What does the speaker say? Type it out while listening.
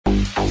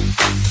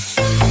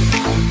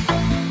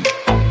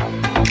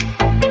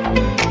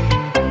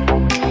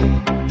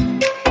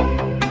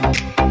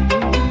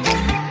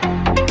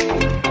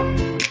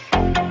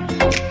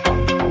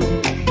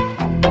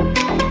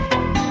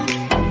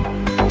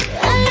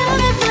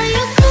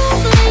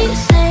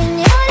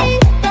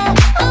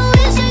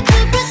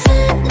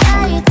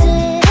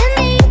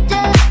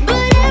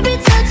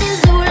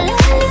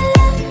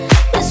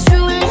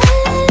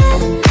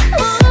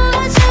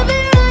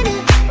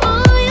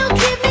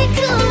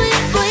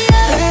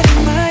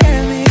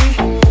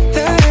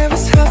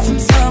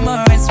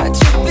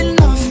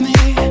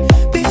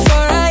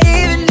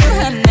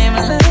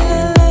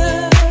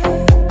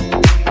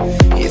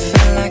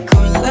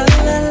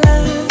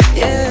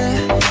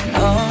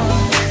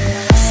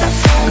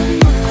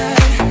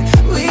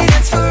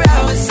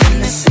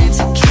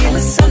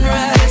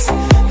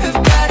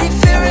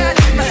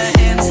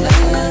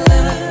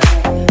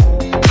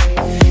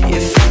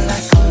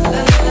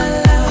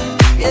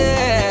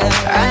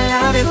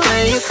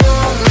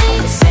call me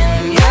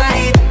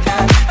Senorita.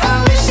 I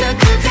wish I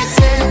could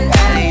pretend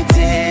I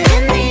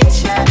didn't need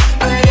ya,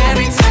 but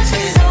every touch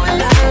is oh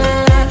la la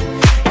la.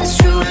 It's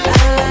true la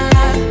la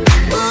la.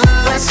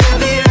 Ooh, I should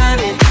be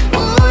running.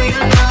 Ooh,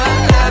 you know I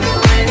love it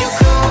when you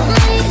call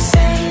me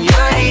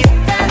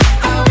Senorita.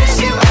 I wish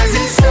it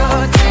wasn't so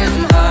damn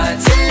hard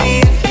to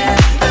leave ya,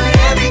 but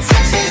every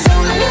touch is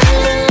oh la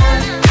la la.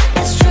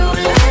 It's true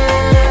la la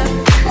la.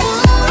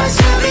 Ooh, I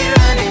should be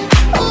running.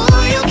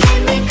 Ooh, you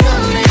keep me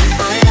coming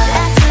for ya.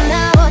 Back to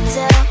the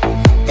hotel.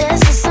 There's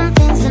just some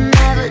things that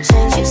never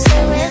change. You say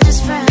we're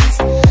just friends,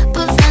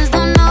 but friends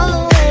don't know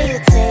the way you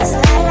taste.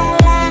 La la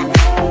la.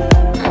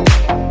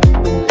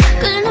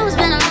 Cause you know it's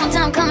been a long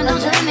time coming,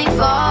 don't you let me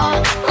fall.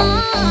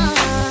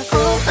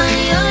 On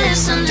your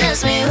lips, undress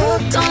me,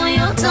 hooked on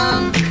your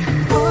tongue.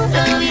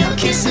 Love your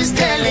kisses,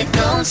 deadly,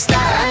 don't stop.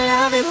 I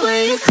love it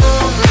when you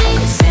call me